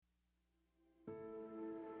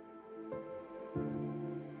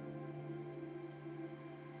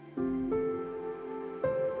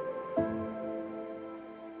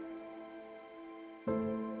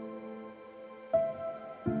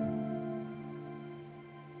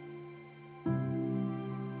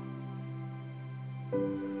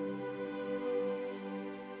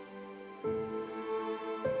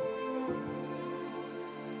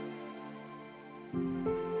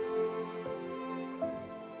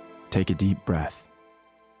Take a deep breath.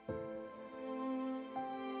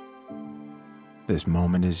 This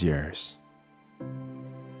moment is yours.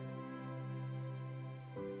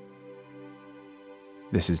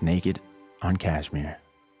 This is Naked on Cashmere.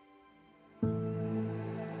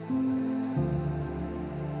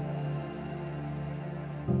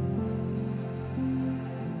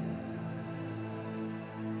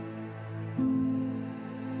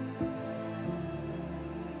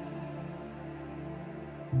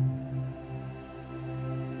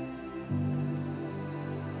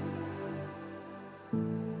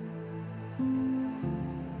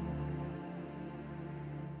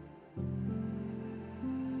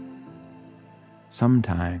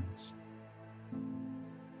 Sometimes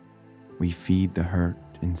we feed the hurt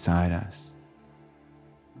inside us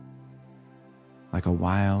like a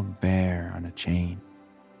wild bear on a chain,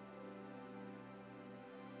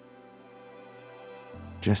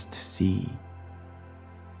 just to see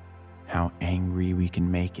how angry we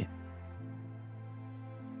can make it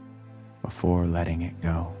before letting it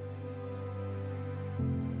go.